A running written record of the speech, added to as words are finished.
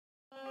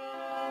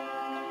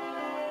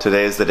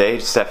Today is the day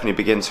Stephanie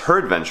begins her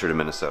adventure to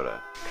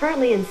Minnesota.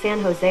 Currently in San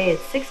Jose,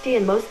 it's 60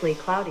 and mostly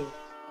cloudy.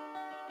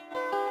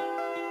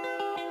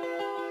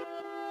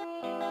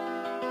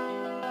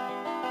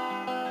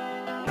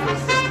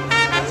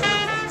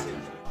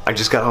 I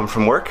just got home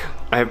from work.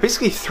 I have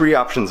basically three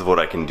options of what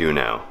I can do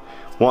now.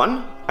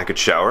 One, I could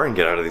shower and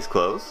get out of these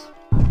clothes.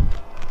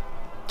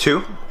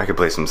 Two, I could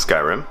play some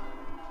Skyrim.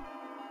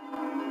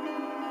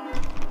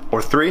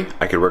 Or three,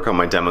 I could work on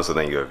my demos with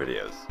Angular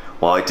videos.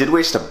 While I did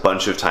waste a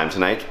bunch of time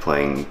tonight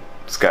playing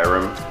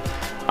Skyrim,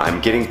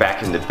 I'm getting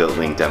back into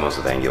building demos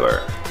with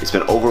Angular. It's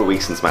been over a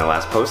week since my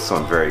last post, so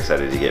I'm very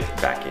excited to get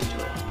back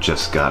into it.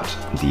 Just got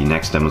the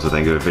next demos with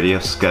Angular video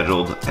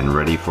scheduled and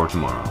ready for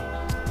tomorrow.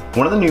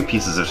 One of the new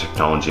pieces of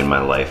technology in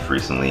my life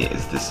recently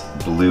is this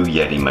Blue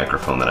Yeti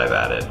microphone that I've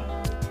added.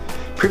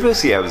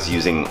 Previously I was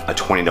using a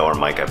 $20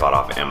 mic I bought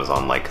off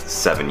Amazon like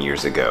 7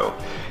 years ago.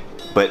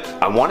 But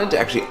I wanted to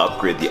actually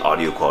upgrade the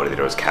audio quality that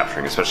I was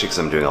capturing, especially because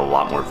I'm doing a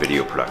lot more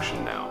video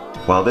production now.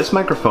 While this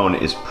microphone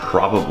is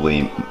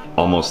probably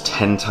almost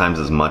 10 times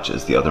as much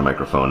as the other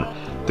microphone,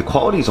 the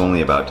quality is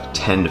only about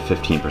 10 to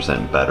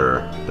 15%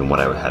 better than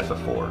what I had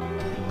before.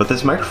 But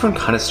this microphone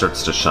kind of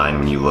starts to shine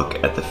when you look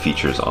at the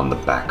features on the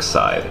back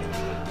side.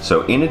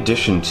 So in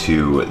addition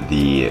to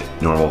the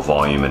normal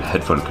volume and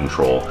headphone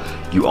control,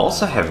 you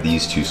also have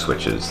these two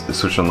switches. The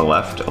switch on the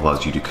left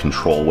allows you to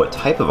control what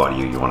type of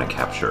audio you want to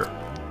capture.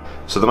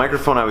 So the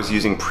microphone I was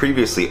using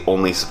previously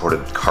only supported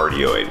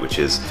cardioid, which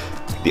is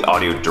the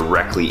audio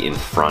directly in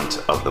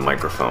front of the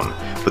microphone.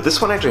 But this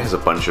one actually has a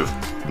bunch of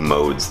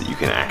modes that you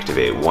can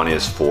activate. One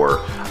is for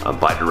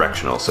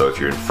bidirectional, so if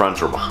you're in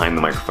front or behind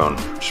the microphone,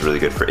 which is really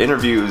good for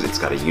interviews. It's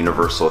got a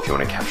universal if you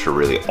want to capture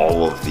really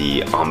all of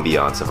the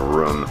ambiance of a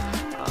room.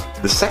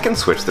 The second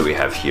switch that we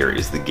have here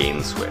is the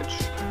gain switch.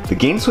 The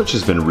gain switch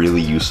has been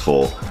really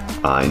useful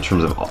in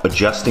terms of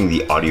adjusting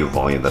the audio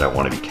volume that I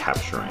want to be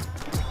capturing.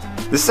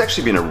 This has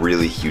actually been a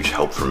really huge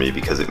help for me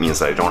because it means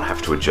that I don't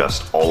have to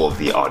adjust all of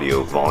the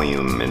audio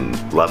volume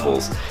and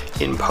levels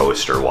in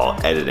post or while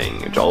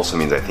editing. It also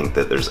means I think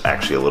that there's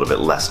actually a little bit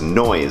less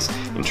noise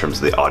in terms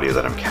of the audio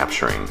that I'm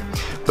capturing.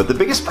 But the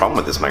biggest problem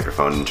with this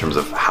microphone in terms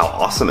of how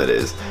awesome it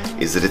is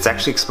that it's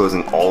actually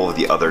exposing all of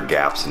the other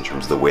gaps in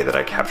terms of the way that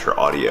I capture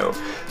audio.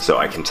 So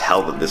I can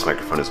tell that this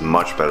microphone is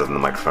much better than the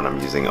microphone I'm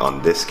using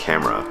on this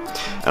camera.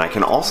 And I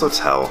can also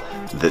tell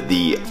that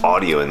the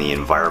audio and the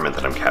environment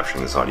that I'm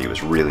capturing this audio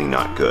is really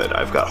not good.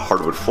 I've got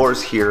hardwood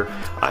floors here,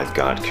 I've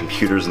got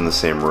computers in the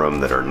same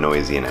room that are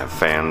noisy and have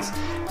fans,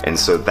 and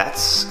so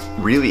that's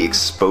really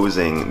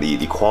exposing,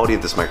 the quality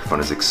of this microphone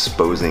is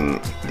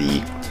exposing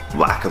the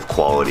lack of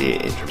quality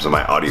in terms of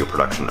my audio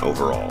production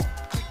overall.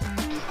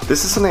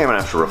 This is something I'm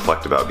gonna have to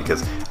reflect about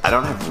because I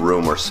don't have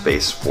room or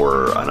space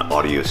for an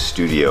audio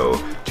studio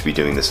to be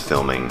doing this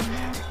filming.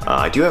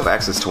 I do have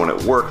access to one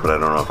at work, but I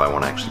don't know if I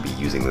want to actually be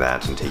using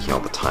that and taking all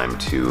the time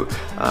to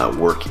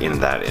work in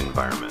that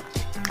environment.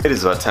 It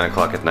is about 10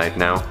 o'clock at night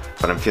now,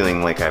 but I'm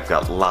feeling like I've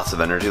got lots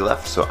of energy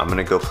left, so I'm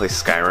gonna go play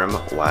Skyrim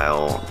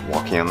while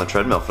walking on the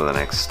treadmill for the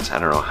next, I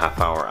don't know, half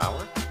hour.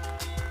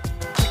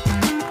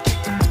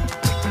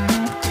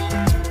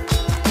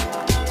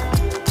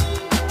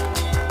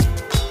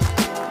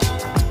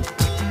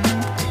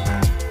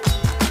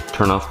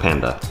 Turn off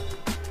Panda.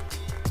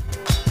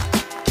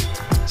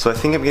 So I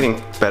think I'm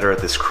getting better at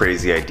this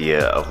crazy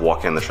idea of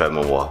walking on the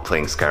treadmill while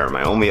playing Skyrim.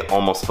 I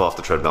almost fell off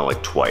the treadmill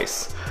like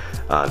twice.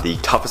 The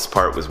toughest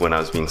part was when I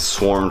was being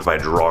swarmed by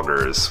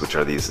draugrs, which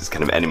are these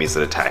kind of enemies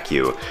that attack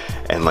you,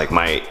 and like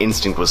my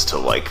instinct was to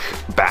like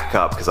back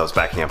up because I was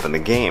backing up in the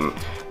game,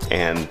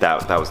 and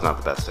that was not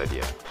the best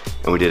idea.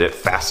 And we did it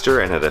faster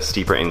and at a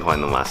steeper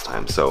incline than last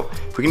time, so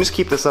if we can just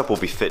keep this up, we'll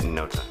be fit in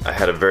no time. I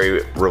had a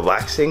very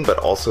relaxing but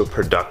also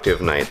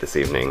productive night this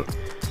evening.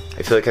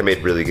 I feel like I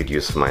made really good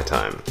use of my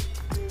time.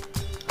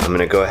 I'm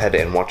gonna go ahead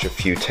and watch a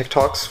few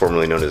TikToks,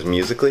 formerly known as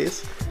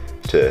Musical.lys,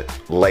 to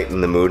lighten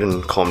the mood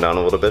and calm down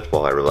a little bit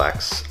while I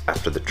relax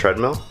after the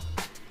treadmill.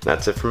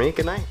 That's it for me.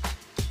 Good night.